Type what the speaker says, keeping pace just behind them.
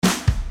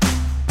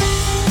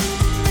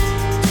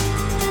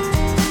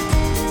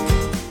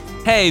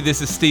Hey,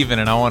 this is Stephen,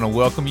 and I want to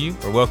welcome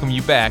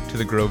you back to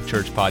the Grove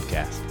Church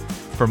Podcast.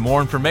 For more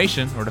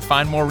information or to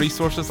find more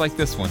resources like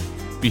this one,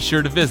 be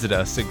sure to visit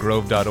us at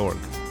grove.org.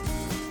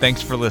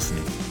 Thanks for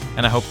listening,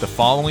 and I hope the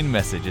following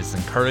message is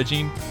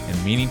encouraging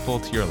and meaningful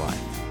to your life.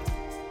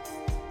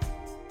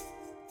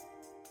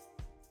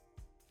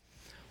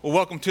 Well,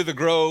 welcome to the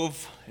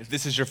Grove. If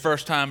this is your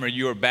first time or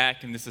you are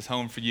back and this is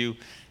home for you,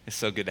 it's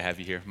so good to have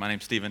you here. My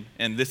name's Stephen,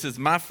 and this is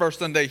my first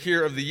Sunday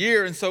here of the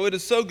year, and so it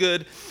is so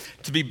good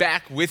to be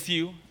back with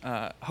you.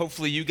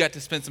 Hopefully you got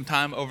to spend some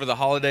time over the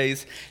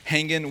holidays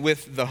hanging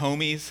with the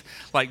homies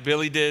like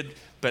Billy did,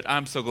 but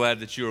I'm so glad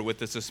that you are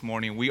with us this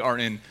morning. We are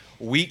in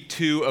week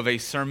 2 of a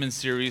sermon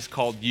series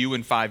called You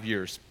in 5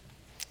 Years.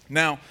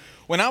 Now,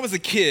 when I was a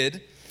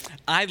kid,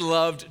 I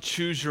loved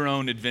choose your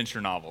own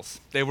adventure novels.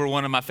 They were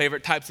one of my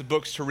favorite types of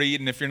books to read,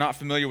 and if you're not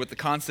familiar with the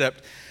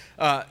concept,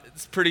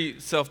 it's pretty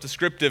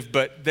self-descriptive,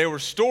 but they were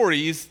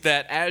stories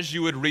that as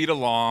you would read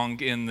along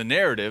in the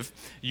narrative,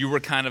 you were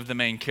kind of the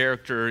main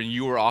character and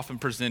you were often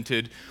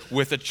presented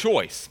with a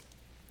choice.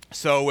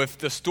 So if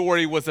the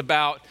story was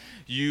about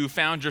you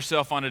found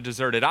yourself on a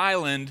deserted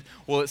island,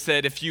 well, it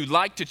said if you'd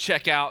like to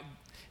check out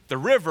the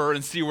river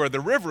and see where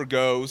the river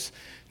goes,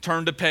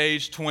 turn to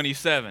page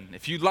 27.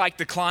 If you'd like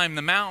to climb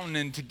the mountain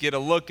and to get a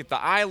look at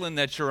the island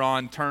that you're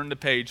on, turn to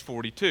page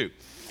 42.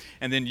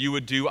 And then you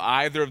would do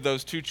either of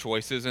those two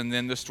choices, and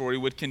then the story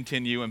would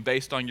continue, and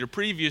based on your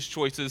previous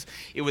choices,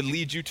 it would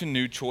lead you to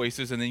new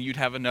choices, and then you'd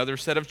have another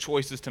set of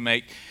choices to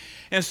make,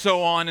 and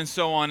so on, and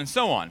so on, and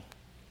so on.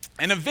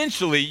 And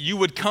eventually, you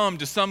would come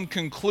to some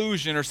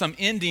conclusion or some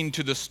ending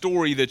to the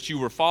story that you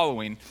were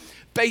following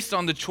based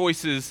on the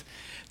choices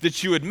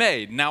that you had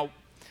made. Now,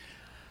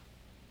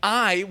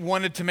 I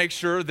wanted to make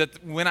sure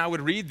that when I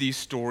would read these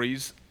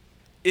stories,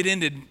 it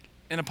ended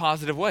in a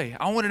positive way.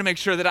 I wanted to make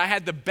sure that I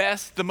had the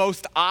best, the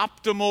most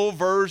optimal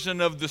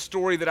version of the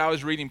story that I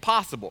was reading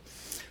possible.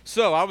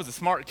 So I was a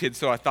smart kid,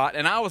 so I thought,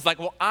 and I was like,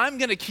 well, I'm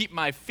going to keep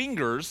my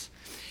fingers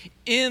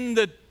in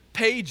the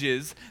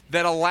pages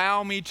that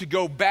allow me to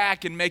go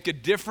back and make a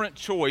different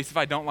choice if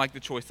I don't like the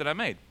choice that I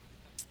made.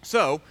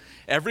 So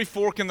every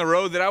fork in the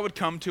road that I would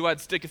come to,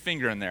 I'd stick a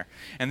finger in there.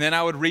 And then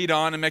I would read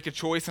on and make a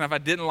choice, and if I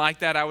didn't like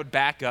that, I would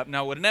back up.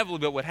 Now, what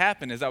inevitably would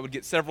happen is I would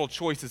get several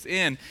choices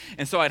in,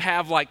 and so I'd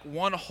have like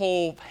one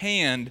whole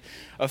hand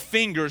of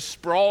fingers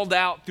sprawled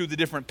out through the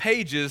different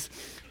pages,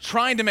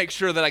 trying to make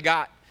sure that I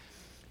got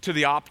to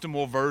the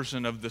optimal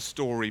version of the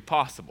story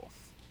possible.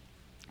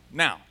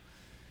 Now,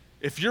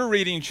 if you're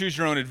reading Choose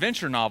Your Own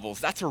Adventure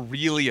novels, that's a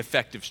really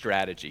effective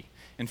strategy.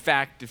 In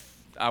fact,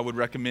 I would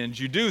recommend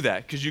you do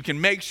that because you can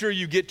make sure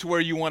you get to where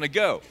you want to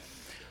go.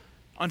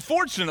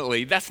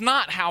 Unfortunately, that's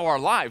not how our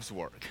lives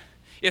work.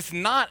 It's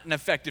not an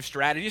effective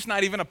strategy. It's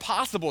not even a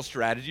possible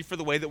strategy for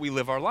the way that we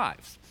live our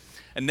lives.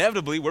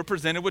 Inevitably, we're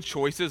presented with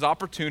choices,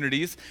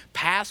 opportunities,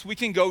 paths we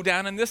can go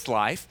down in this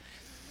life.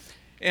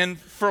 And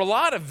for a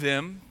lot of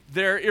them,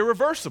 they're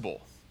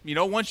irreversible. You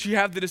know, once you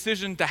have the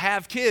decision to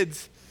have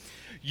kids,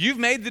 you've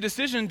made the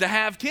decision to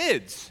have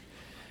kids.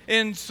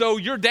 And so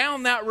you're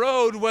down that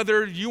road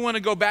whether you want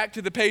to go back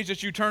to the page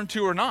that you turned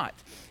to or not.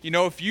 You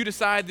know, if you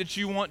decide that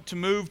you want to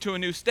move to a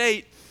new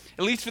state,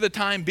 at least for the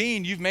time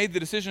being, you've made the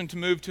decision to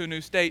move to a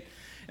new state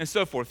and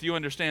so forth. You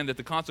understand that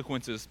the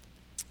consequences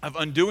of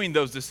undoing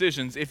those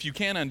decisions, if you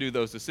can undo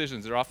those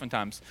decisions, are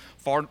oftentimes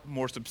far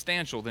more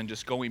substantial than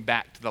just going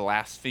back to the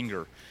last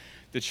finger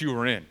that you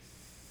were in.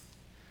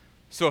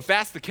 So if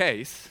that's the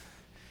case,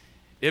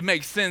 it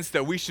makes sense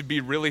that we should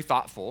be really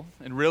thoughtful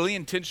and really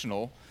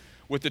intentional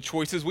with the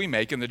choices we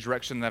make and the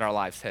direction that our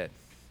lives head.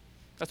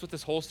 That's what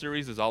this whole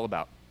series is all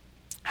about.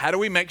 How do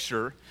we make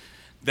sure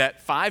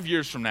that 5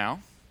 years from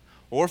now,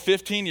 or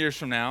 15 years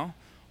from now,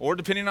 or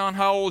depending on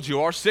how old you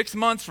are, 6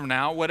 months from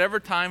now, whatever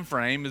time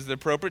frame is the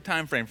appropriate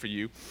time frame for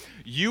you,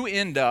 you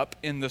end up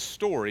in the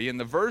story, in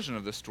the version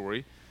of the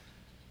story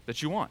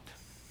that you want.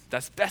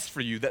 That's best for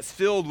you, that's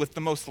filled with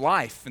the most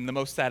life and the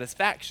most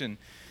satisfaction,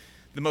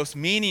 the most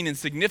meaning and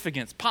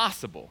significance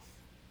possible.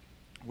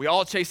 We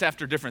all chase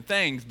after different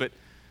things, but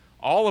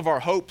all of our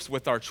hopes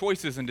with our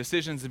choices and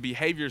decisions and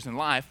behaviors in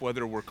life,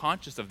 whether we're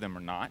conscious of them or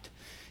not,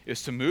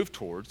 is to move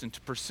towards and to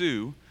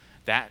pursue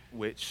that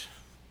which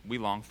we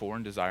long for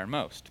and desire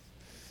most.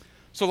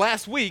 So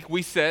last week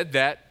we said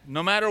that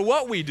no matter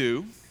what we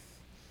do,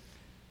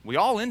 we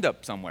all end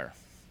up somewhere.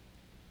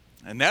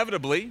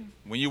 Inevitably,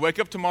 when you wake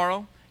up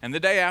tomorrow and the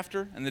day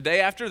after and the day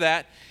after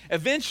that,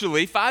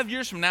 eventually 5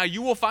 years from now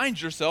you will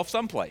find yourself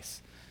someplace.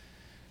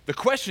 The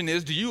question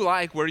is, do you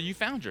like where you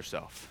found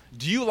yourself?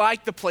 Do you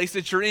like the place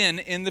that you're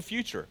in the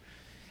future?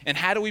 And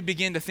how do we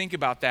begin to think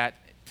about that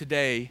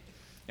today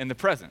in the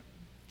present?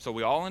 So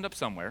we all end up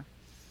somewhere,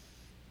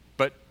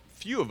 but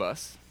few of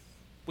us,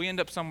 we end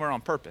up somewhere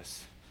on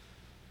purpose.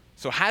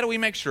 So how do we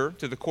make sure,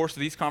 through the course of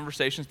these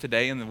conversations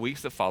today and the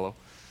weeks that follow,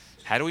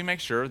 how do we make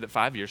sure that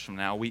 5 years from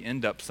now we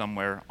end up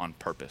somewhere on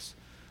purpose?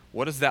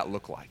 What does that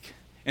look like?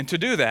 And to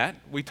do that,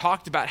 we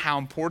talked about how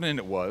important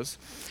it was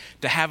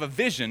to have a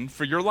vision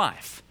for your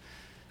life.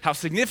 How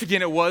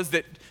significant it was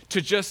that to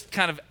just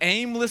kind of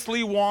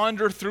aimlessly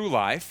wander through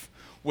life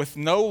with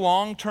no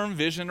long-term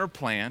vision or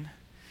plan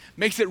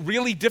makes it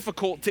really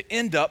difficult to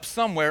end up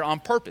somewhere on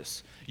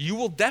purpose. You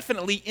will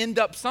definitely end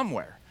up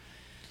somewhere,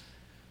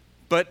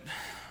 but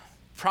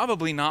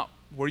probably not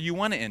where you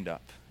want to end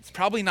up. It's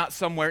probably not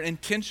somewhere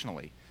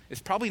intentionally.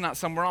 It's probably not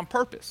somewhere on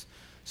purpose.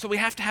 So we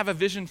have to have a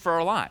vision for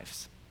our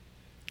lives.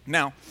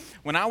 Now,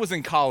 when I was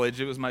in college,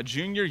 it was my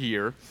junior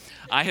year,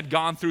 I had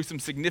gone through some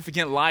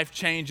significant life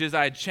changes.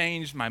 I had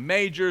changed my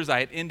majors. I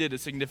had ended a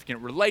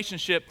significant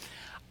relationship.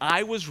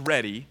 I was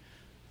ready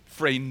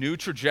for a new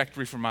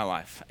trajectory for my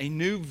life, a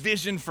new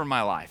vision for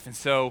my life. And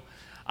so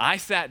I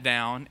sat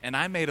down and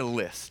I made a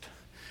list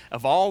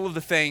of all of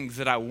the things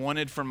that I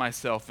wanted for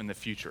myself in the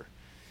future.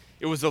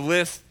 It was a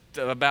list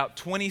of about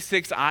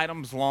 26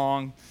 items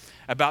long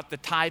about the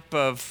type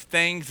of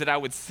things that I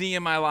would see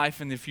in my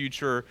life in the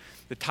future,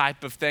 the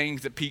type of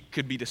things that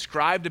could be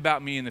described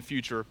about me in the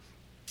future.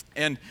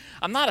 And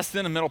I'm not a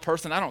sentimental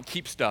person. I don't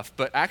keep stuff,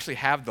 but I actually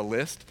have the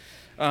list.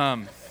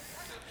 From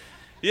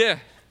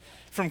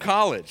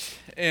college.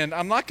 And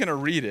I'm not going to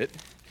read it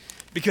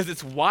because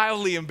it's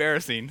wildly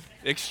embarrassing,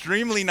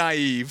 extremely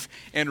naive,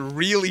 and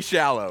really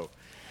shallow.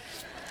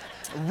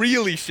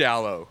 Really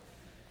shallow.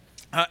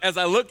 As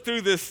I looked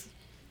through this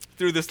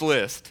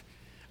list,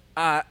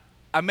 I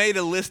made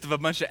a list of a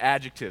bunch of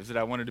adjectives that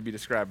I wanted to be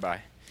described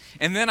by.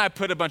 And then I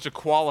put a bunch of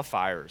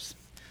qualifiers.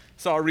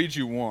 So I'll read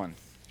you one.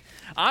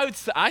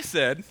 I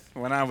said,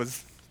 when I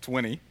was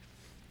 20,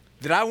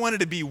 that I wanted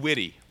to be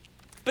witty,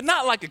 but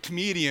not like a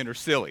comedian or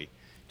silly,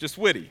 just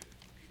witty.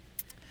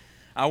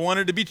 I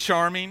wanted to be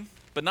charming,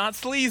 but not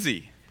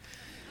sleazy.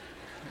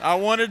 I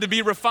wanted to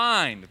be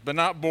refined, but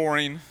not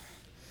boring.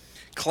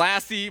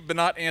 Classy, but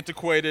not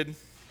antiquated.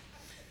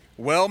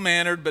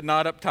 Well-mannered, but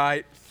not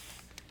uptight.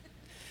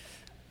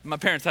 My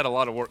parents had a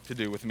lot of work to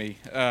do with me.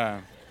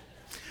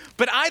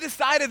 But I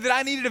decided that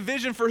I needed a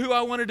vision for who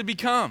I wanted to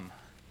become.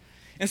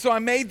 And so I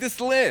made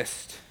this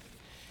list.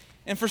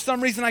 And for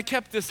some reason, I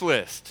kept this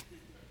list.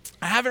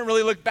 I haven't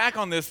really looked back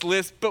on this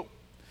list, but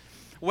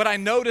what I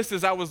noticed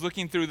as I was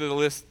looking through the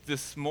list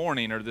this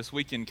morning or this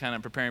weekend, kind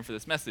of preparing for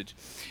this message,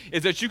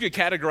 is that you could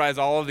categorize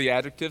all of the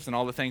adjectives and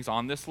all the things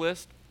on this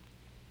list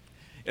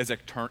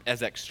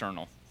as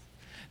external.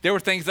 There were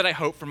things that I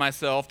hoped for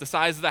myself, the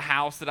size of the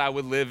house that I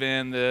would live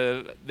in,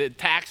 the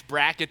tax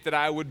bracket that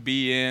I would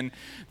be in,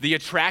 the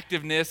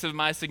attractiveness of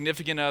my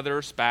significant other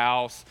or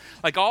spouse.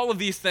 Like all of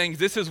these things,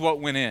 this is what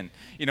went in.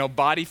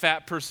 Body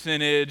fat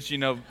percentage,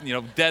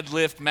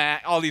 deadlift,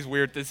 mat, all these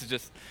weird,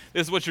 this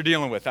is what you're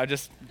dealing with. I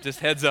just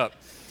heads up.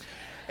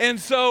 And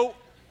so,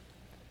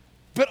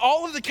 but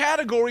all of the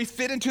categories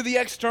fit into the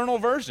external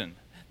version,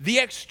 the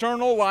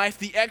external life,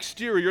 the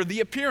exterior,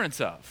 the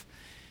appearance of.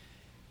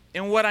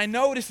 And what I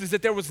noticed is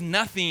that there was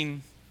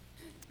nothing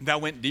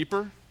that went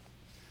deeper.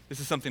 This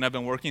is something I've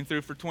been working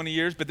through for 20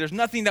 years, but there's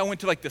nothing that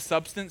went to like the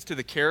substance, to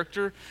the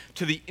character,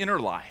 to the inner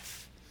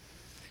life.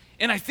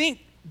 And I think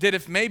that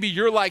if maybe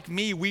you're like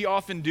me, we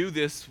often do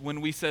this when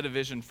we set a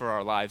vision for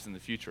our lives in the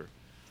future.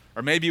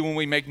 Or maybe when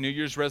we make New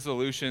Year's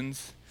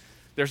resolutions,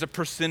 there's a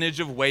percentage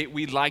of weight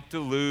we'd like to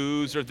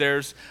lose, or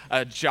there's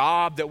a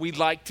job that we'd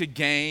like to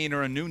gain,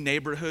 or a new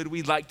neighborhood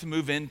we'd like to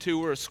move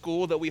into, or a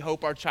school that we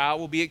hope our child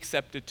will be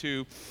accepted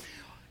to.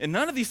 And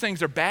none of these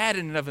things are bad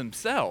in and of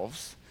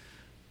themselves,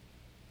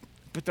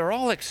 but they're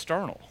all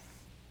external.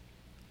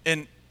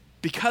 And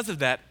because of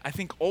that, I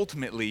think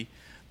ultimately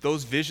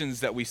those visions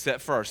that we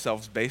set for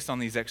ourselves based on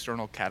these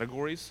external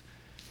categories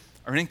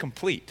are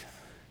incomplete.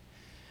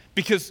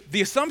 Because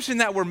the assumption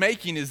that we're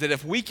making is that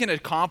if we can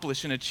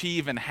accomplish and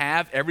achieve and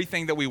have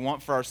everything that we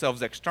want for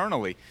ourselves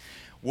externally,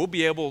 we'll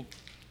be able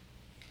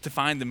to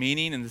find the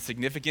meaning and the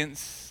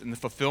significance and the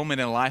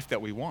fulfillment in life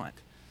that we want.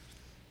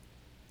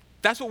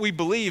 That's what we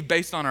believe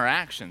based on our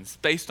actions,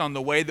 based on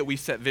the way that we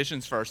set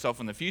visions for ourselves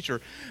in the future,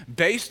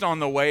 based on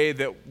the way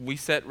that we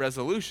set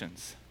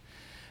resolutions.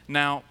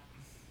 Now,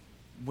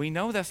 we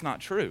know that's not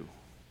true.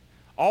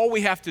 All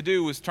we have to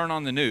do is turn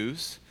on the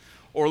news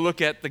or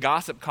look at the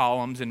gossip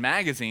columns in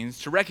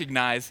magazines to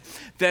recognize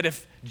that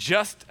if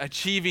just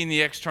achieving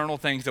the external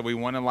things that we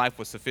want in life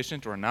was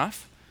sufficient or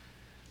enough,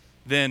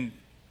 then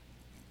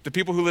the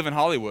people who live in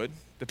Hollywood,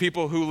 the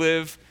people who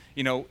live,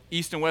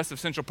 east and west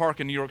of Central Park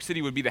in New York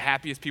City would be the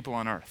happiest people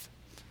on earth.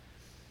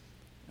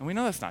 And we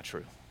know that's not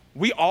true.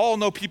 We all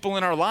know people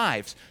in our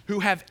lives who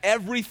have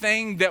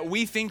everything that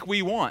we think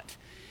we want,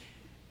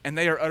 and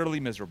they are utterly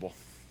miserable.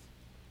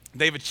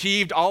 They've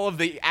achieved all of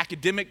the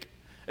academic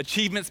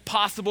achievements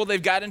possible.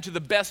 They've got into the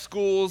best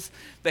schools.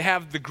 They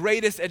have the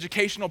greatest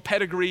educational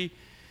pedigree,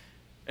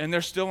 and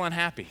they're still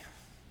unhappy.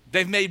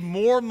 They've made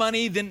more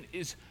money than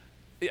is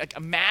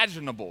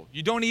imaginable.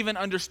 You don't even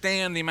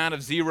understand the amount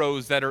of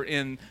zeros that are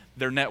in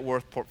their net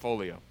worth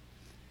portfolio.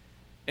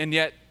 And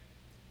yet,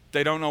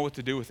 they don't know what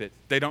to do with it.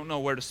 They don't know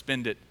where to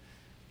spend it.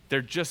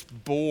 They're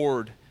just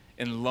bored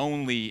and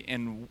lonely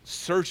and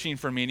searching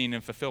for meaning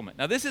and fulfillment.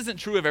 Now, this isn't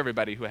true of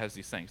everybody who has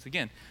these things.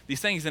 Again, these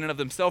things in and of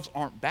themselves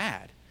aren't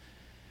bad.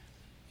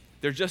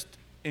 They're just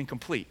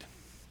incomplete.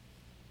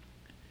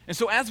 And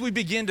so as we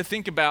begin to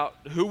think about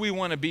who we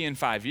want to be in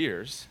 5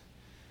 years,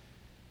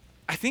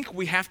 I think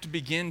we have to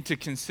begin to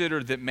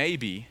consider that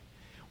maybe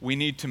we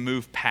need to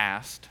move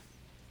past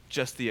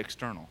just the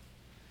external.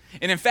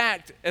 And in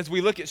fact, as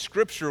we look at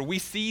Scripture, we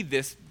see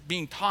this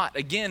being taught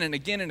again and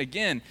again and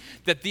again,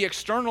 that the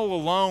external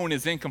alone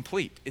is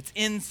incomplete. It's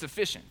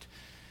insufficient.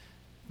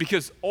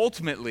 Because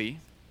ultimately,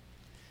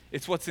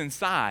 it's what's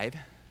inside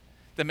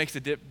that makes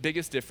the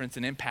biggest difference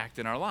and impact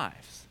in our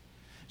lives.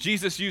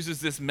 Jesus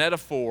uses this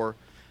metaphor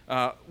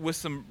with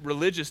some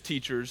religious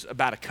teachers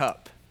about a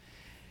cup.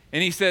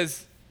 And he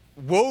says,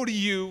 woe to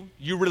you,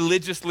 you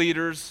religious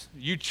leaders,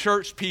 you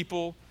church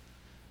people.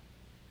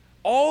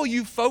 All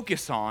you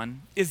focus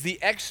on is the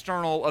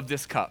external of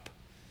this cup.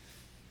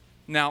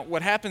 Now,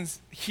 what happens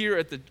here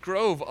at the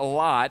Grove a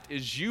lot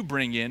is you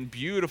bring in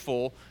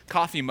beautiful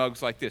coffee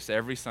mugs like this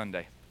every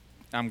Sunday.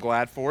 I'm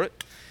glad for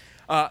it.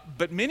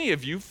 But many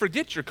of you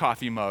forget your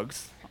coffee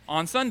mugs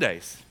on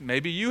Sundays.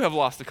 Maybe you have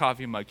lost a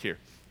coffee mug here.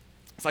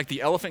 It's like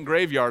the elephant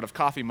graveyard of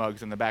coffee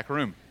mugs in the back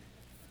room.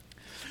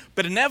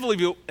 But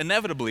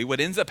inevitably, what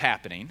ends up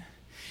happening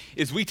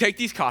is we take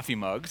these coffee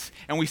mugs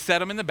and we set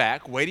them in the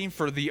back, waiting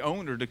for the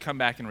owner to come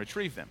back and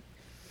retrieve them.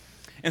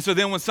 And so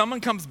then when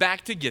someone comes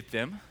back to get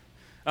them,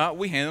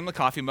 we hand them the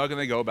coffee mug and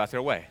they go about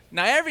their way.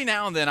 Now, every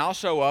now and then I'll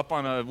show up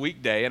on a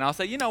weekday and I'll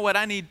say, you know what,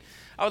 I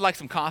would like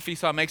some coffee,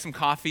 so I make some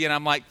coffee, and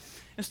I'm like,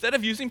 instead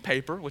of using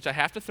paper, which I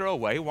have to throw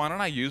away, why don't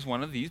I use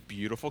one of these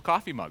beautiful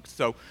coffee mugs?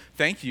 So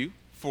thank you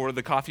for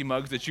the coffee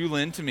mugs that you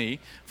lend to me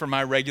for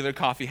my regular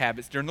coffee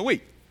habits during the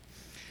week.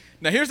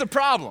 Now, here's the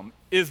problem,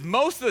 is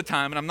most of the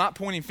time, and I'm not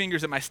pointing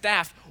fingers at my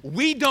staff,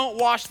 we don't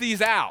wash these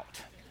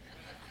out.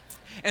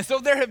 And so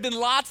there have been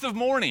lots of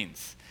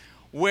mornings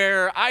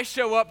where I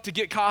show up to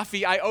get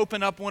coffee, I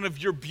open up one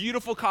of your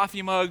beautiful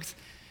coffee mugs,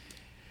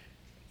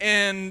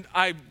 and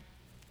I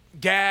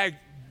gag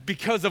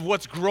because of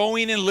what's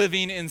growing and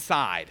living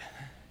inside.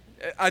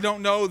 I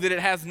don't know that it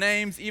has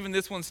names. Even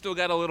this one's still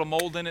got a little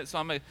mold in it, so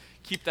I'm going to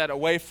keep that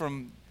away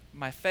from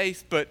my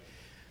face. But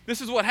this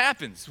is what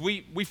happens.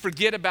 We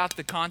forget about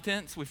the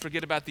contents. We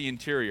forget about the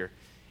interior.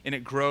 And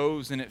it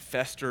grows and it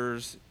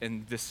festers,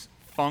 and this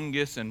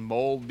fungus and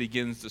mold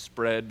begins to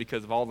spread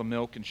because of all the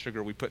milk and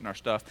sugar we put in our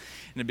stuff,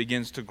 and it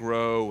begins to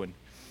grow. And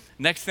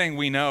next thing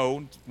we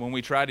know, when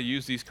we try to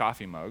use these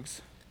coffee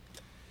mugs,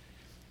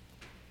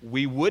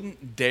 we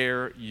wouldn't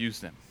dare use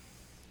them.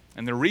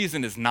 And the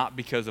reason is not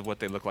because of what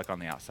they look like on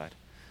the outside.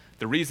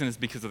 The reason is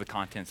because of the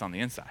contents on the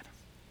inside.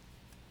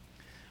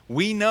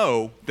 We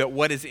know that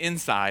what is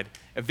inside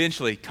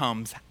eventually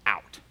comes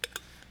out.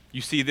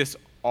 You see this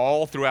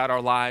all throughout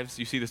our lives.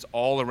 You see this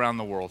all around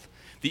the world.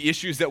 The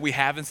issues that we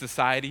have in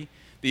society,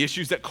 the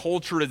issues that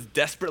culture is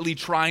desperately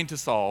trying to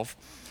solve,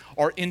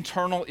 are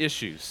internal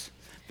issues.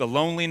 The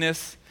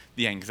loneliness,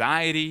 the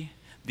anxiety,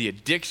 the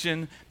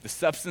addiction, the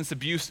substance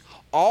abuse,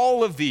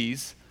 all of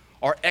these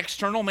are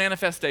external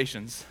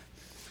manifestations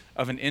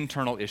of an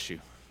internal issue.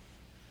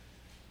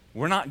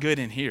 We're not good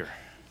in here,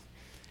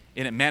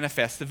 and it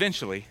manifests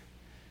eventually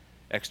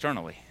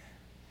externally.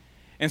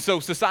 And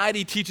so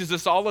society teaches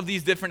us all of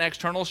these different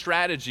external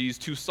strategies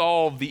to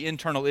solve the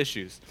internal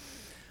issues,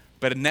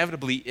 but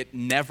inevitably it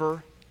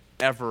never,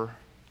 ever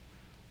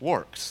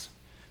works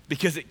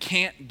because it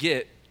can't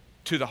get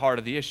to the heart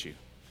of the issue.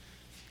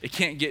 It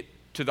can't get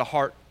to the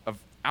heart of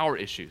our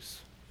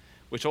issues,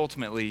 which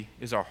ultimately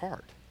is our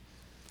heart.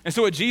 And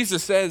so what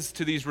Jesus says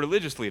to these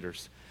religious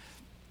leaders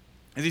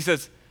is he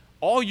says,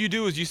 all you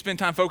do is you spend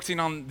time focusing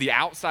on the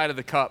outside of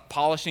the cup,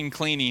 polishing,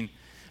 cleaning,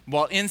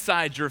 while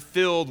inside you're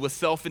filled with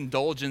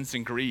self-indulgence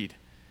and greed.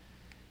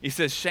 He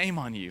says, shame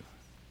on you.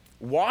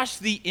 Wash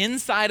the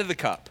inside of the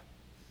cup,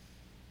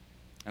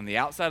 and the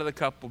outside of the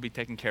cup will be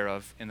taken care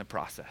of in the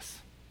process.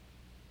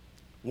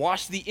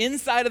 Wash the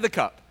inside of the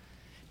cup.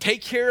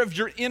 Take care of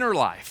your inner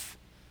life,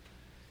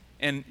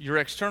 and your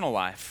external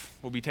life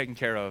will be taken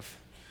care of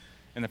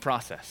in the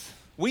process.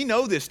 We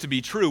know this to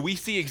be true. We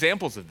see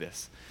examples of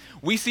this.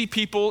 We see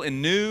people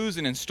in news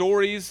and in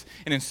stories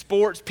and in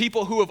sports,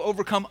 people who have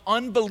overcome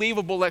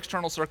unbelievable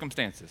external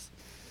circumstances.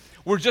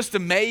 We're just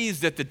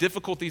amazed at the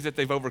difficulties that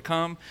they've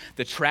overcome,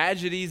 the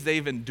tragedies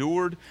they've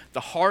endured, the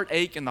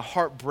heartache and the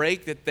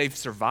heartbreak that they've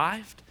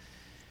survived.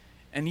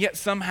 And yet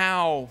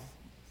somehow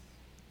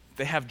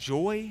they have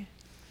joy,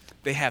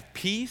 they have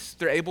peace,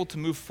 they're able to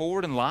move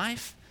forward in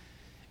life.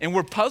 And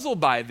we're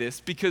puzzled by this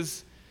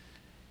because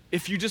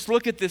if you just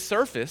look at this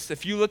surface,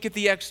 if you look at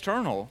the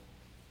external,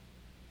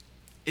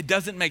 it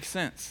doesn't make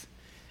sense.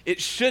 It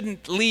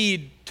shouldn't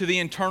lead to the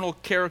internal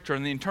character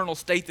and the internal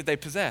state that they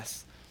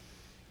possess.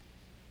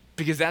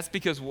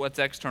 Because what's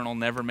external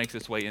never makes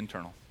its way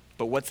internal.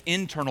 But what's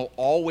internal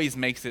always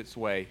makes its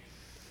way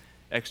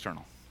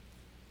external.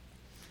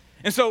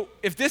 And so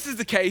if this is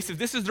the case, if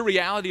this is the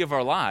reality of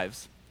our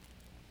lives,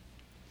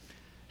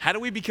 how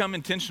do we become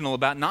intentional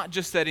about not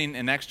just setting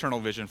an external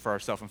vision for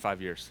ourselves in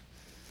 5 years,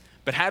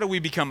 but how do we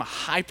become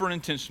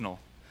hyper-intentional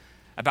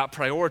about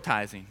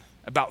prioritizing,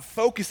 about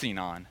focusing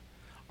on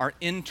our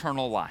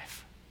internal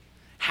life?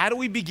 How do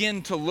we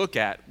begin to look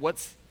at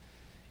what's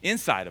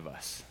inside of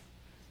us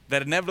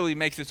that inevitably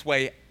makes its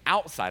way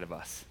outside of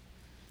us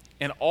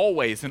and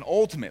always and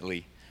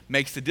ultimately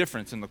makes a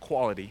difference in the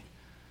quality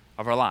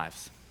of our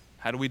lives.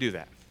 How do we do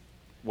that?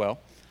 Well,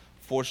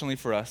 fortunately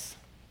for us,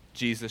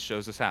 Jesus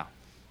shows us how.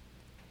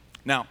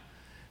 Now,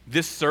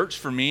 this search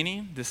for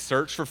meaning, this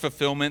search for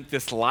fulfillment,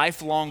 this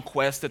lifelong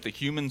quest that the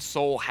human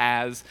soul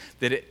has,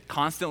 that it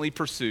constantly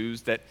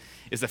pursues, that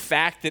is a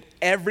fact that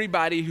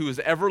everybody who has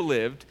ever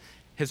lived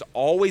has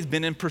always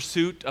been in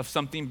pursuit of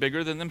something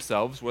bigger than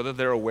themselves, whether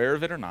they're aware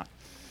of it or not.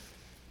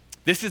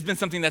 This has been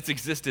something that's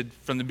existed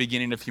from the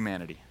beginning of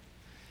humanity.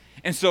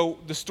 And so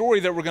the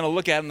story that we're going to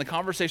look at and the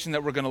conversation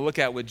that we're going to look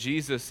at with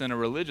Jesus and a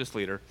religious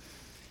leader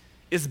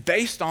is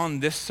based on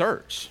this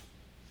search.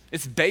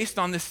 It's based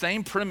on the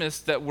same premise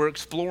that we're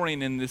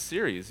exploring in this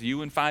series,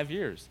 You in 5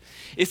 Years.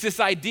 It's this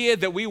idea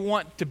that we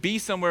want to be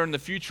somewhere in the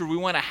future. We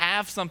want to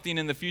have something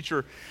in the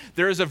future.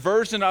 There is a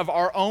version of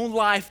our own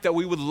life that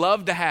we would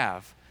love to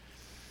have.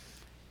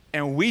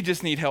 And we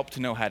just need help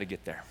to know how to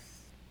get there.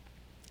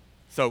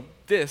 So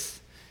this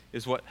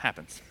is what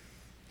happens.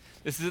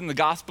 This is in the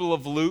Gospel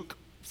of Luke.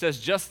 It says,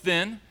 just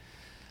then,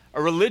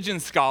 a religion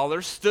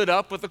scholar stood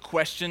up with a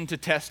question to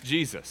test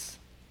Jesus.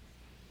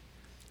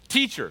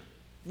 Teacher,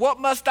 what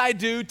must I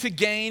do to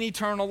gain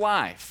eternal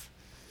life?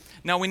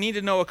 Now, we need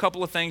to know a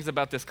couple of things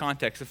about this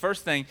context. The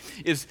first thing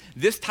is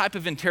this type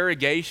of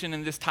interrogation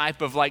and this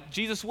type of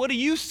Jesus, what do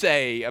you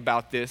say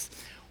about this,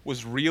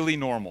 was really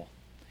normal.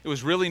 It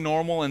was really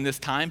normal in this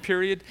time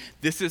period.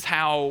 This is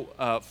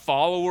how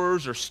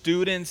followers or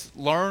students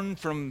learn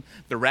from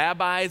the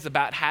rabbis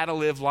about how to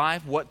live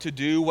life, what to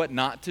do, what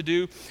not to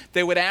do.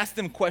 They would ask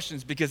them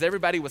questions because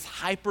everybody was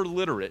hyper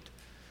literate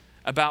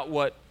about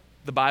what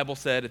the Bible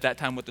said at that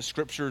time, what the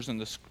scriptures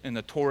and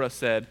the Torah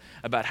said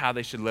about how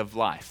they should live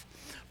life.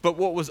 But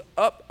what was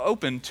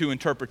open to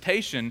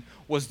interpretation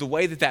was the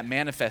way that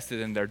manifested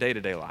in their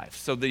day-to-day life.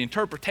 So the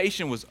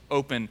interpretation was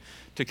open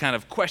to kind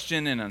of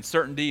question and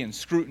uncertainty and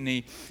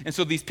scrutiny. And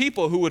so these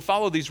people who would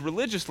follow these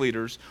religious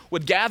leaders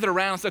would gather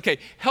around and say, okay,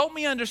 help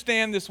me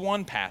understand this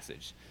one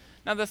passage.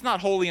 Now, that's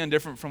not wholly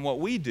indifferent from what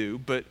we do,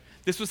 but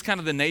this was kind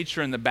of the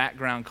nature and the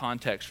background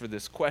context for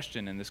this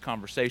question and this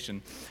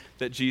conversation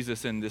that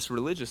Jesus and this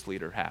religious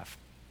leader have.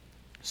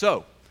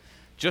 So,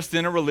 just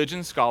then a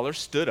religion scholar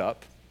stood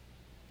up,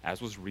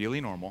 as was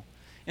really normal,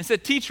 and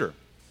said, Teacher,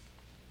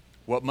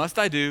 what must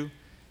I do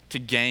to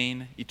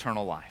gain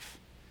eternal life?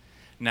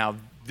 Now,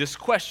 this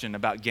question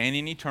about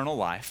gaining eternal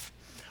life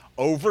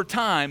over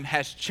time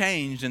has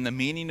changed, and the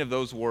meaning of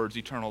those words,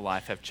 eternal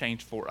life, have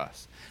changed for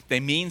us. They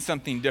mean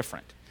something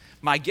different.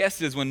 My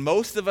guess is when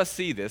most of us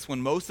see this,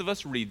 when most of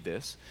us read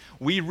this,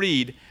 we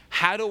read,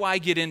 how do I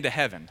get into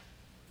heaven?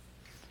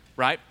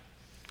 Right?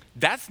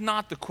 That's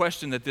not the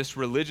question that this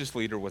religious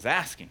leader was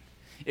asking.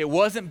 It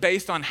wasn't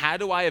based on how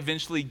do I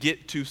eventually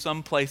get to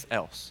someplace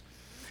else.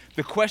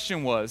 The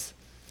question was,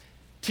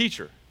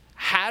 Teacher,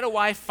 how do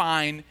I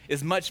find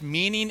as much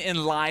meaning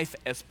in life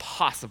as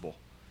possible?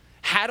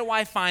 How do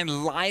I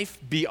find life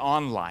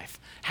beyond life?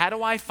 How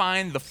do I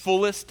find the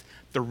fullest,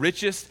 the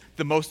richest,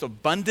 the most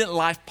abundant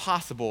life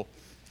possible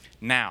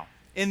now,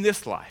 in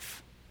this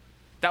life?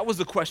 That was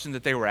the question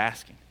that they were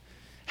asking.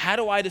 How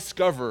do I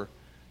discover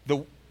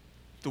the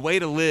way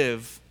to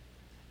live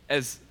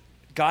as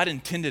God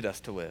intended us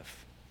to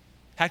live?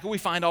 How can we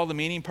find all the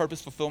meaning, purpose,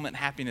 fulfillment,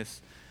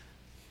 happiness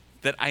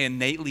that I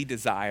innately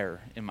desire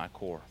in my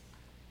core?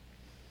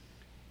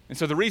 And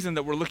so the reason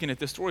that we're looking at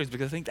this story is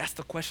because I think that's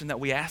the question that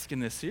we ask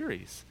in this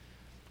series.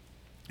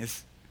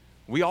 Is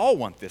we all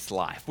want this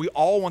life. We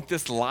all want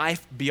this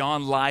life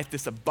beyond life,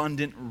 this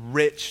abundant,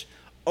 rich,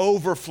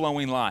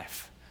 overflowing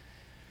life.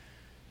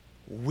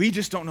 We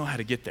just don't know how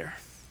to get there.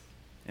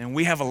 And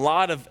we have a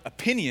lot of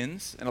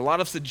opinions and a lot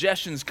of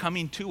suggestions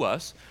coming to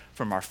us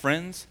from our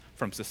friends,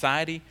 from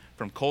society,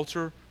 from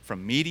culture,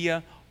 from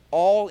media,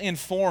 all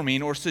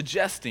informing or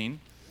suggesting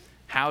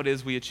how it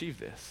is we achieve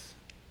this.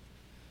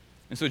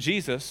 And so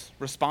Jesus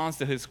responds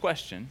to his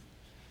question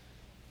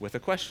with a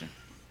question.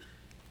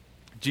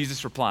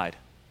 Jesus replied,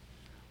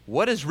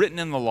 "What is written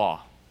in the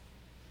law?"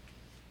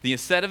 The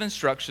set of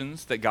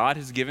instructions that God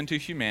has given to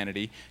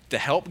humanity to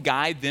help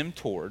guide them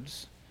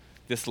towards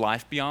this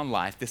life beyond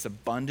life, this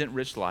abundant,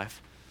 rich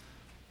life.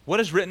 What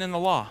is written in the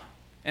law?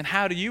 And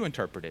how do you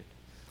interpret it?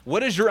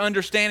 What is your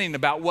understanding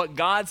about what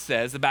God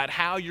says about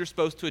how you're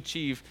supposed to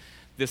achieve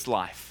this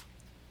life?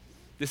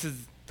 This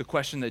is the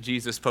question that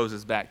Jesus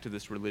poses back to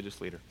this religious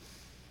leader.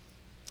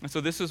 And so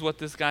this is what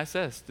this guy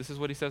says. This is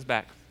what he says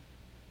back.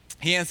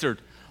 He answered,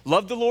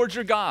 "Love the Lord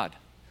your God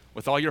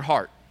with all your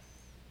heart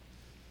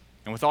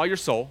and with all your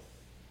soul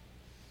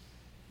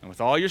and with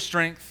all your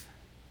strength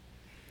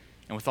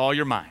and with all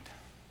your mind.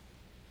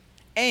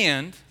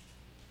 And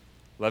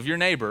love your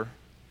neighbor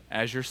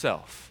as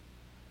yourself."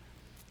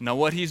 Now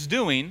what he's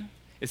doing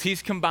is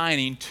he's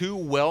combining two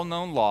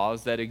well-known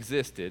laws that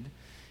existed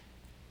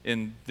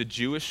in the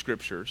Jewish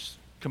scriptures,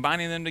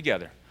 combining them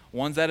together.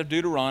 One's out of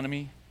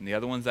Deuteronomy and the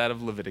other one's out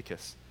of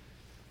Leviticus.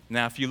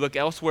 Now, if you look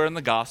elsewhere in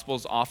the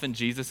Gospels, often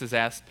Jesus is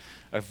asked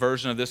a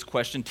version of this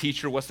question,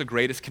 "Teacher, what's the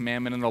greatest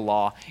commandment in the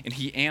law?" And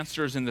he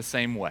answers in the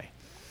same way.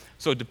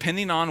 So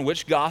depending on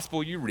which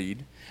gospel you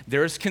read,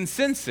 there is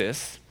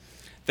consensus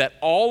that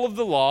all of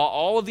the law,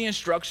 all of the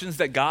instructions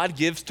that God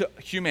gives to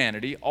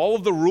humanity, all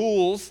of the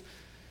rules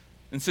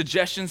and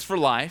suggestions for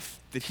life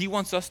that he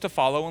wants us to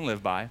follow and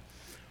live by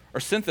are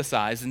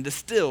synthesized and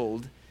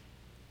distilled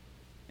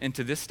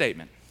into this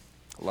statement: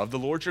 love the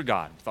Lord your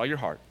God with all your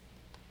heart,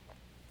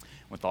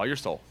 with all your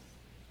soul,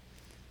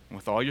 and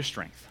with all your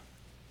strength,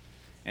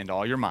 and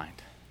all your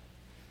mind,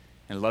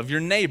 and love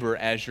your neighbor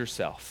as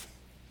yourself.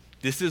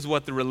 This is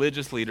what the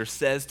religious leader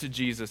says to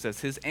Jesus as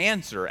his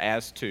answer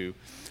as to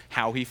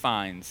how he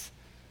finds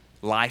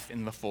life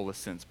in the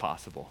fullest sense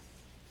possible.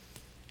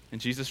 And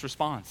Jesus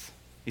responds.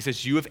 He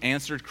says, you have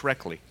answered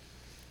correctly.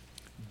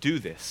 Do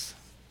this,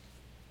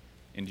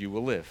 and you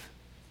will live.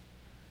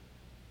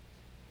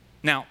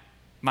 Now,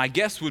 my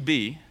guess would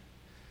be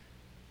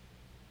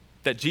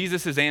that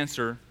Jesus'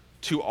 answer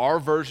to our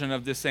version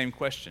of this same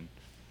question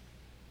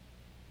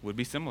would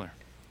be similar.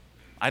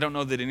 I don't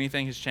know that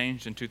anything has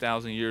changed in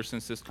 2,000 years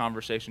since this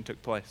conversation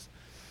took place.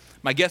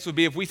 My guess would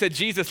be if we said,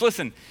 Jesus,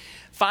 listen,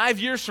 5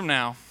 years from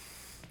now,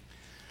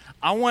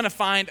 I want to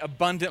find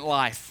abundant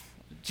life.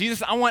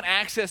 Jesus, I want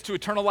access to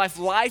eternal life,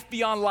 life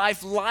beyond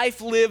life,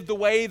 life lived the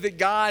way that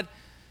God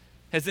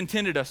has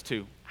intended us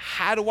to.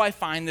 How do I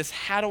find this?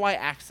 How do I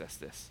access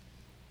this?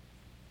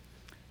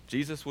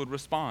 Jesus would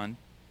respond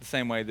the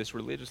same way this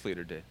religious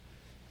leader did.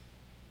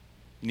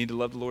 You need to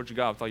love the Lord your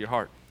God with all your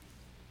heart,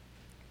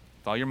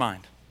 with all your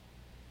mind,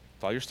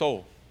 with all your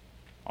soul,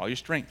 all your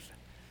strength,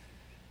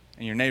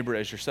 and your neighbor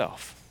as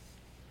yourself.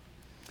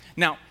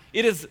 Now,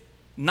 it is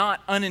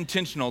not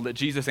unintentional that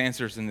Jesus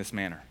answers in this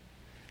manner.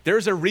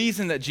 There's a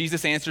reason that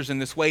Jesus answers in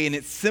this way, and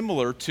it's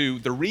similar to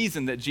the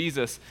reason that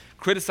Jesus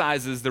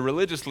criticizes the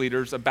religious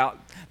leaders about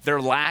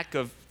their lack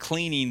of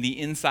cleaning the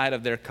inside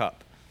of their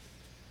cup.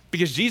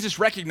 Because Jesus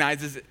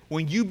recognizes that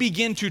when you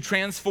begin to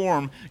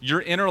transform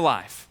your inner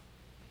life,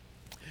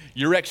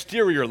 your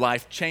exterior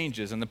life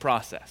changes in the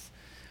process.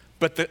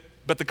 But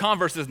the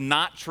converse is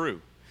not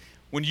true.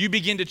 When you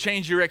begin to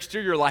change your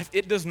exterior life,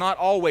 it does not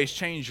always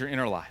change your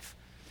inner life.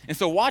 And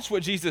so watch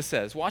what Jesus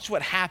says. Watch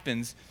what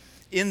happens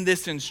in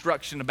this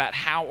instruction about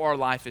how our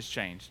life is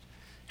changed,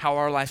 how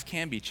our life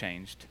can be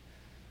changed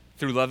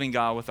through loving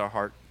God with our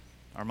heart,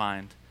 our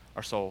mind,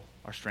 our soul,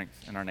 our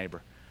strength, and our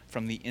neighbor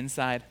from the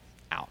inside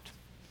out.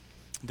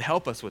 To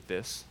help us with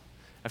this,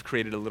 I've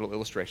created a little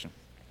illustration.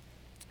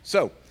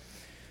 So,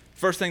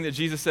 first thing that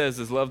Jesus says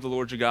is love the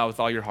Lord your God with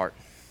all your heart.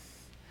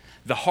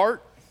 The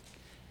heart,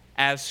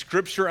 as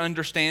Scripture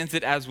understands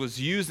it, as was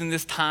used in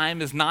this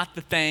time, is not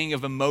the thing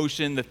of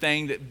emotion, the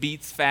thing that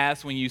beats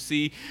fast when you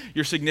see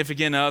your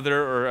significant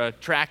other or an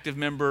attractive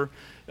member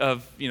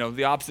of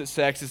the opposite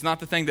sex. It's not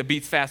the thing that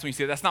beats fast when you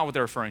see it. That's not what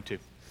they're referring to.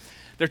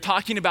 They're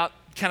talking about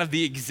kind of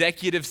the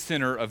executive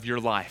center of your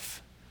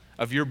life,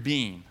 of your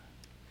being.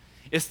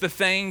 It's the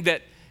thing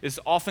that is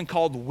often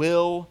called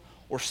will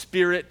or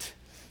spirit.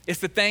 It's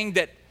the thing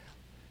that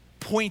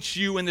points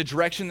you in the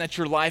direction that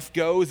your life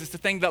goes. It's the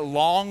thing that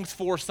longs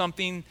for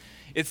something.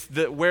 It's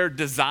where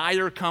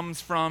desire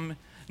comes from,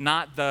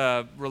 not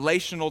the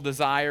relational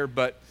desire,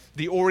 but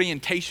the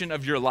orientation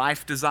of your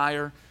life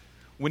desire.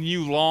 When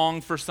you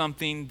long for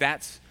something,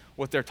 that's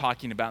what they're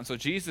talking about. And so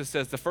Jesus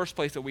says the first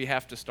place that we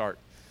have to start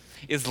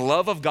is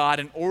love of God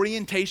and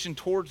orientation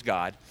towards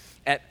God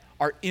at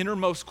our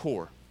innermost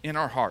core, in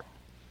our heart.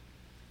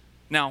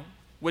 Now,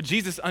 what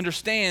Jesus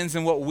understands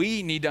and what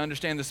we need to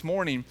understand this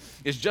morning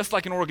is just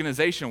like an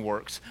organization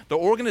works, the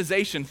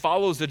organization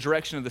follows the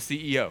direction of the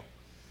CEO.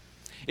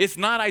 It's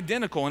not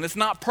identical and it's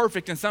not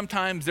perfect, and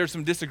sometimes there's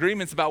some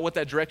disagreements about what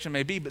that direction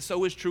may be, but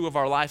so is true of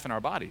our life and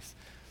our bodies.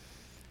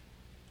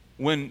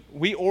 When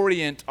we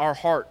orient our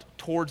heart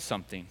towards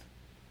something,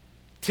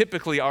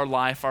 typically our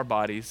life, our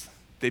bodies,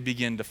 they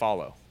begin to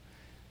follow.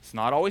 It's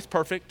not always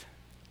perfect,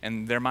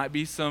 and there might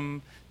be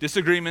some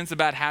disagreements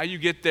about how you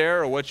get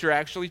there or what you're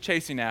actually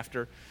chasing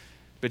after.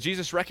 But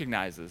Jesus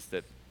recognizes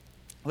that,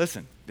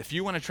 listen, if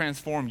you want to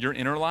transform your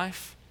inner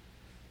life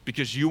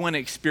because you want to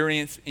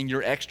experience in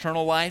your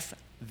external life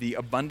the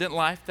abundant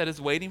life that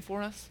is waiting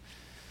for us,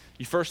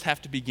 you first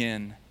have to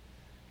begin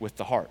with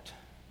the heart.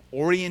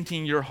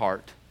 Orienting your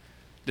heart,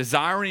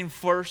 desiring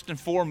first and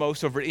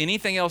foremost over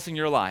anything else in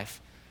your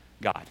life,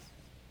 God.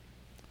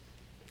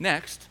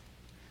 Next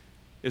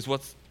is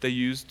what they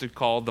use to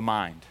call the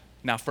mind.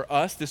 Now for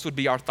us, this would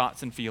be our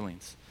thoughts and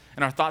feelings.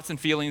 And our thoughts and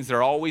feelings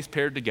are always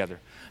paired together.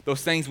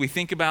 Those things we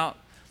think about,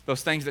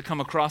 those things that come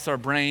across our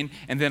brain,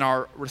 and then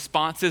our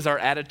responses, our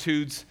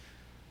attitudes,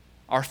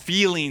 our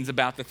feelings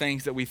about the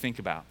things that we think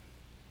about.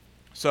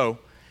 So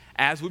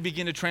as we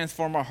begin to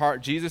transform our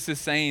heart, Jesus is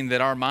saying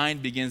that our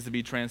mind begins to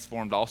be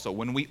transformed also.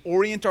 When we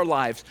orient our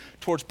lives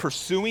towards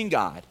pursuing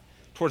God,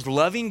 towards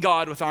loving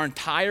God with our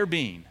entire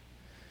being,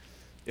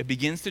 it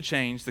begins to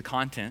change the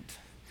content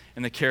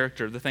and the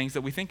character of the things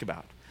that we think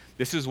about.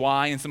 This is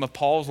why in some of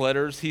Paul's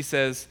letters, he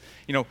says,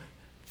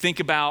 think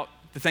about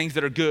the things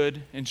that are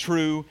good and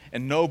true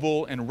and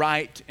noble and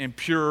right and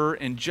pure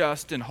and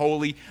just and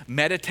holy.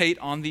 Meditate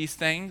on these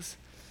things.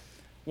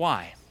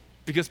 Why?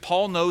 Because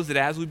Paul knows that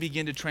as we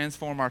begin to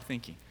transform our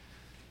thinking,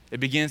 it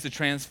begins to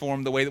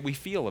transform the way that we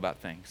feel about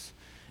things.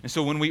 And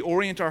so when we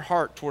orient our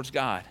heart towards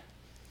God,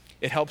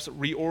 it helps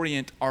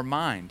reorient our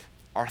mind,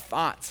 our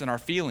thoughts, and our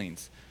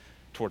feelings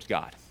towards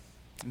God.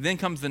 And then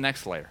comes the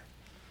next layer,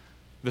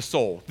 the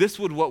soul. This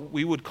would what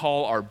we would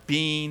call our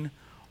being,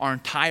 our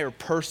entire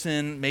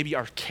person, maybe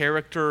our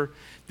character.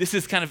 This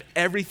is kind of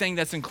everything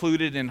that's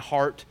included in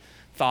heart,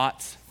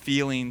 thoughts,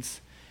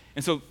 feelings.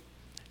 And so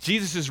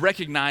Jesus is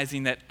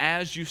recognizing that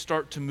as you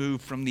start to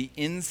move from the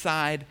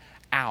inside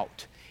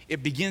out,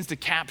 it begins to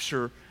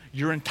capture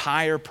your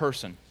entire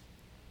person.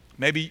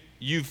 Maybe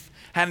you've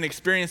had an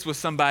experience with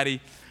somebody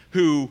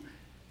who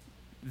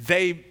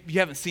you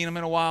haven't seen them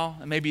in a while,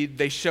 and maybe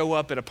they show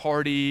up at a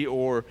party,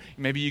 or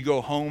maybe you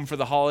go home for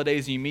the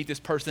holidays and you meet this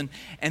person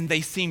and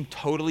they seem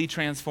totally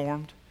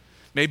transformed.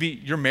 Maybe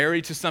you're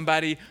married to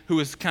somebody who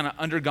has kind of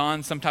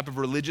undergone some type of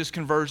religious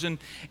conversion,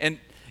 and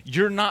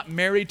you're not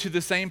married to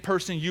the same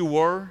person you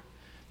were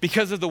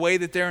because of the way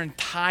that their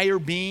entire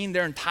being,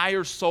 their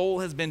entire soul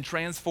has been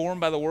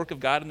transformed by the work of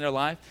God in their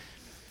life.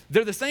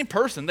 They're the same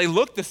person. They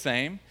look the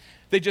same.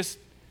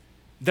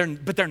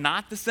 But they're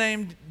not the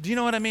same. Do you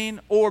know what I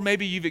mean? Or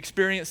maybe you've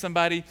experienced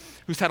somebody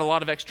who's had a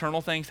lot of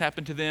external things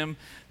happen to them.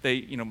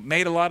 They,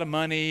 made a lot of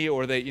money,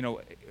 or they,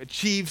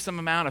 achieved some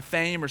amount of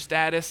fame or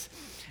status,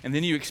 and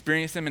then you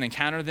experience them and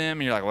encounter them,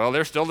 and you're like, well,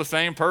 they're still the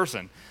same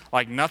person.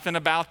 Like nothing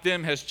about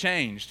them has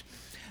changed.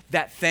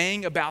 That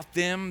thing about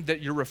them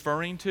that you're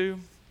referring to,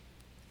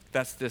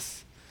 that's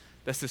this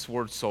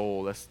word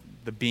soul. That's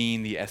the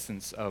being, the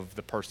essence of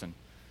the person.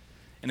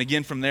 And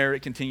again, from there, it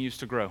continues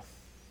to grow.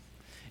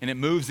 And it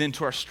moves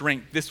into our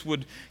strength. This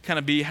would kind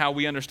of be how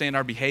we understand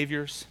our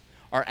behaviors,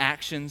 our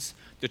actions,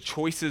 the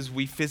choices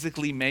we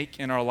physically make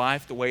in our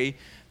life, the way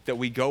that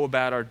we go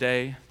about our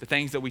day, the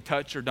things that we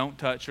touch or don't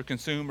touch, or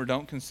consume or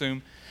don't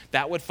consume.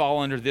 That would fall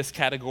under this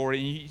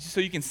category.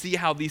 So you can see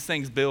how these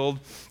things build,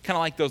 kind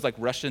of like those like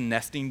Russian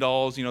nesting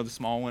dolls, the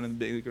small one and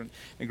the big,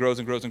 it grows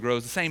and grows and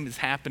grows. The same is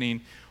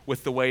happening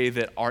with the way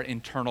that our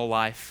internal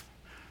life,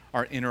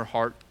 our inner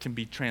heart can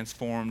be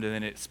transformed, and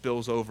then it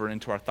spills over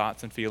into our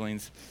thoughts and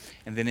feelings,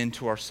 and then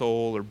into our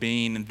soul or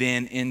being, and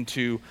then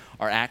into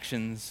our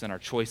actions and our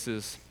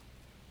choices.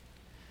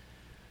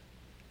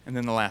 And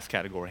then the last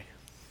category,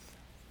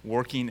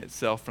 working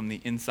itself from the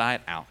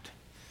inside out.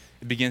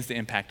 It begins to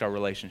impact our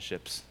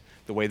relationships,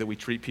 the way that we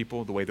treat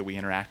people, the way that we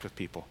interact with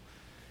people.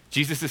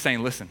 Jesus is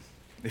saying, listen,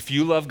 if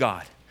you love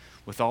God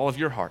with all of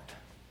your heart,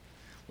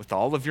 with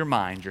all of your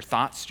mind, your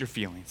thoughts, your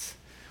feelings,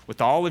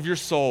 with all of your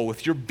soul,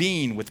 with your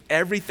being, with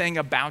everything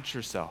about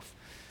yourself,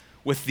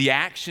 with the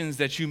actions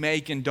that you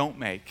make and don't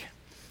make,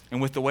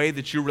 and with the way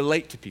that you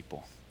relate to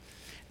people,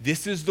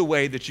 this is the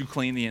way that you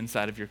clean the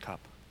inside of your cup.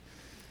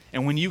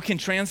 And when you can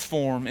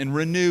transform and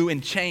renew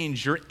and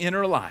change your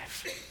inner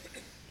life,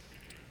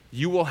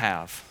 you will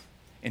have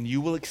and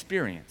you will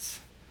experience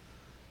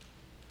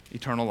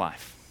eternal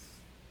life.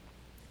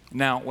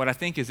 Now, what I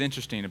think is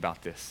interesting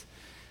about this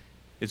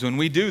is when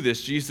we do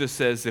this, Jesus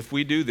says, if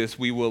we do this,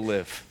 we will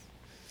live.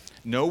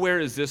 Nowhere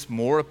is this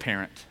more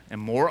apparent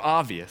and more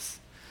obvious,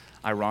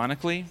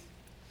 ironically,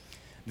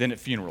 than at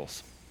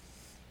funerals.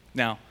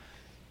 Now,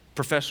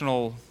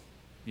 professional,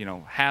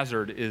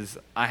 hazard is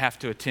I have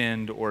to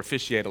attend or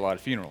officiate a lot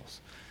of funerals.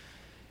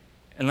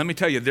 And let me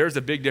tell you, there's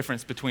a big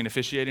difference between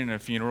officiating a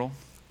funeral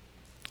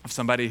of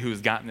somebody who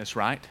has gotten this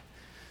right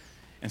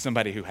and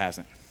somebody who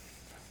hasn't.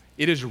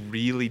 It is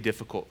really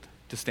difficult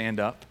to stand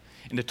up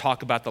and to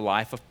talk about the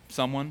life of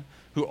someone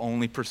who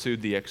only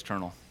pursued the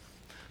external,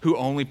 who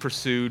only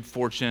pursued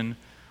fortune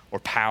or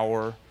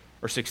power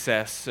or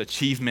success,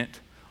 achievement,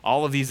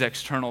 all of these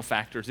external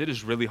factors. It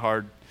is really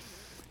hard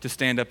to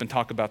stand up and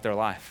talk about their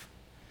life.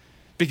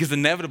 Because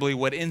inevitably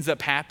what ends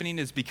up happening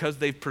is because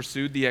they've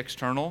pursued the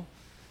external,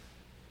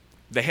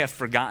 they have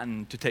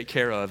forgotten to take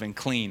care of and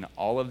clean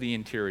all of the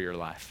interior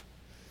life.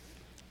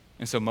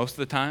 And so most of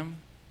the time,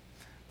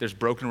 there's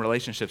broken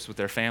relationships with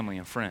their family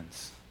and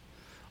friends.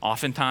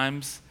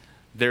 Oftentimes,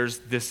 there's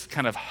this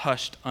kind of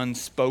hushed,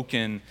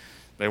 unspoken,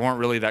 they weren't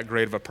really that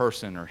great of a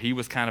person, or he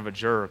was kind of a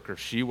jerk, or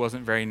she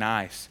wasn't very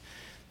nice,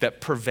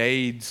 that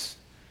pervades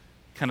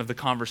kind of the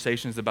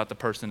conversations about the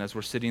person as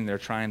we're sitting there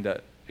trying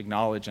to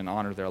acknowledge and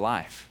honor their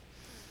life.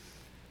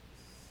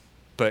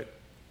 But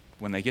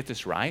when they get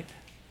this right,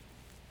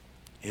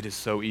 it is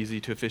so easy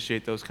to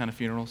officiate those kind of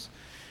funerals.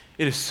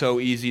 It is so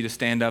easy to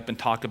stand up and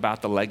talk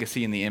about the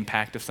legacy and the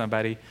impact of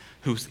somebody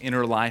whose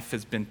inner life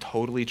has been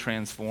totally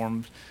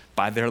transformed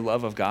by their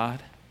love of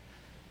God.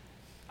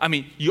 I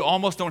mean, you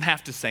almost don't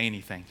have to say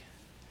anything.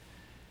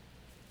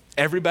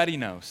 Everybody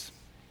knows.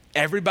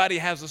 Everybody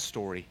has a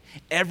story.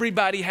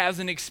 Everybody has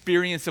an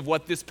experience of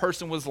what this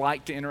person was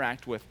like to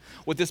interact with,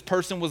 what this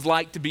person was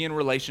like to be in a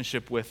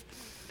relationship with,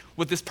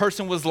 what this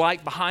person was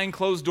like behind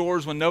closed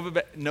doors when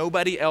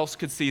nobody else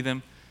could see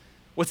them.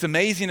 What's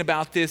amazing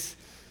about this,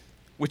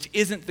 which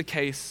isn't the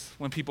case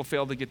when people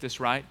fail to get this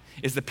right,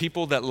 is the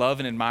people that love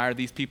and admire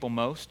these people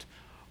most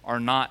are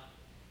not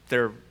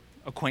their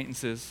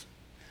acquaintances,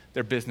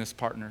 their business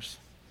partners.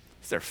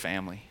 It's their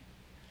family.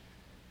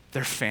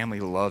 Their family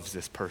loves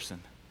this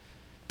person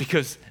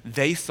because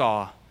they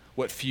saw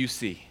what few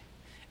see.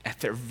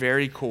 At their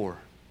very core,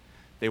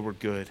 they were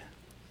good,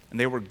 and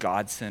they were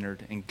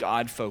God-centered and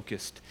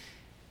God-focused.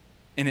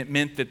 And it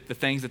meant that the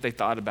things that they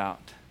thought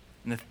about,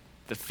 and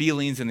the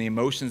feelings and the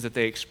emotions that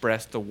they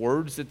expressed, the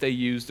words that they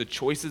used, the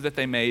choices that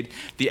they made,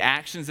 the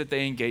actions that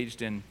they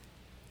engaged in,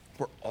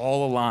 were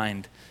all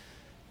aligned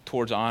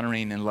towards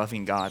honoring and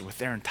loving God with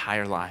their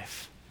entire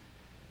life.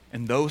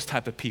 And those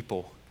type of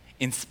people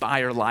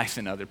inspire life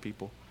in other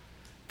people.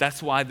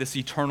 That's why this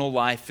eternal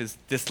life is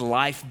this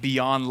life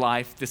beyond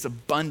life, this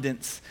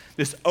abundance,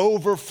 this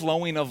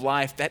overflowing of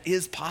life that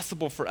is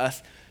possible for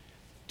us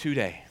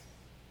today.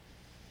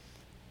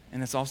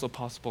 And it's also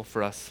possible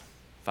for us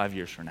 5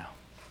 years from now.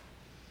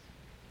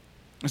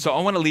 And so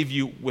I want to leave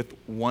you with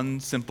one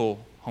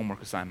simple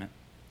homework assignment.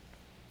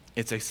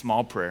 It's a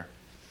small prayer.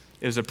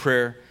 It is a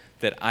prayer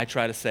that I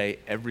try to say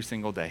every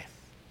single day.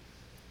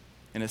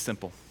 And it's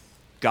simple.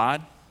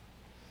 God,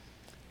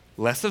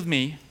 less of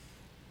me,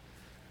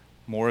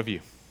 more of you.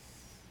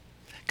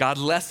 God,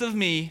 less of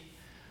me,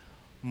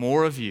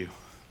 more of you.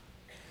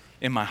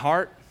 In my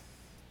heart,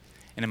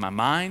 and in my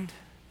mind,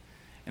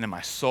 and in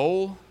my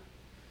soul,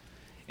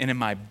 and in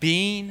my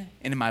being,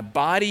 and in my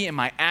body, and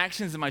my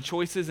actions, and my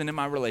choices, and in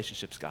my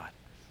relationships, God.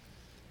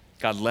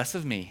 God, less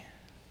of me,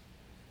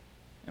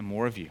 and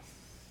more of you.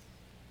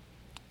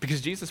 Because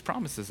Jesus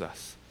promises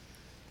us,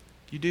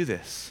 you do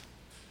this,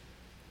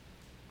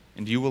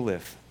 and you will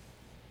live.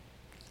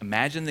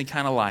 Imagine the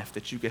kind of life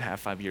that you could have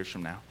 5 years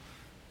from now,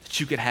 that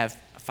you could have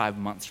 5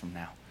 months from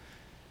now,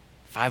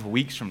 5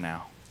 weeks from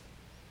now,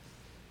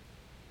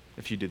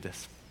 if you did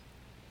this.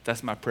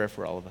 That's my prayer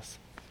for all of us.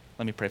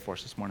 Let me pray for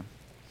us this morning.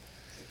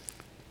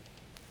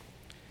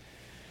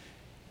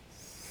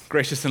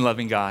 Gracious and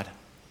loving God,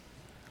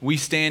 we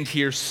stand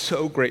here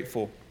so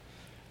grateful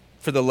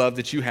for the love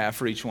that you have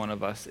for each one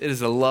of us. It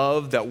is a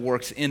love that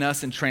works in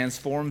us and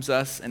transforms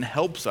us and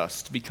helps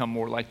us to become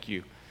more like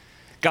you.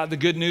 God, the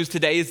good news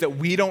today is that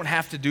we don't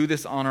have to do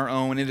this on our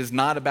own. It is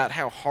not about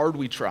how hard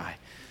we try.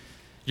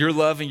 Your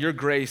love and your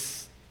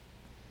grace,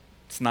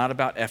 it's not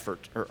about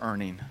effort or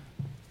earning,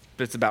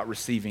 but it's about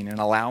receiving and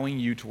allowing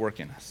you to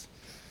work in us.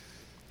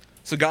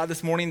 So God,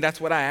 this morning,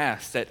 that's what I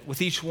ask, that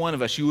with each one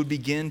of us, you would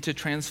begin to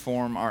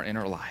transform our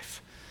inner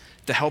life,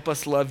 to help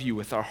us love you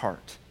with our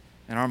heart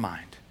and our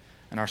mind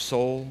and our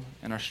soul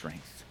and our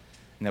strength,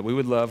 and that we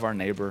would love our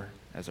neighbor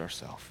as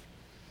ourselves.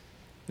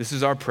 This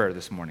is our prayer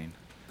this morning.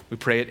 We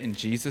pray it in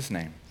Jesus'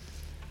 name.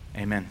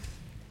 Amen.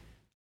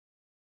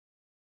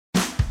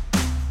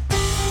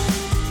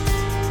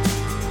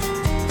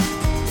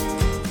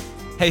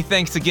 Hey,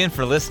 thanks again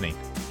for listening.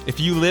 If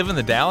you live in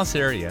the Dallas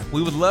area,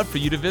 we would love for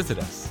you to visit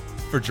us.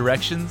 For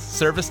directions,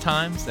 service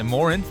times, and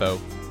more info,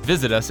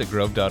 visit us at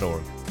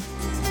grove.org.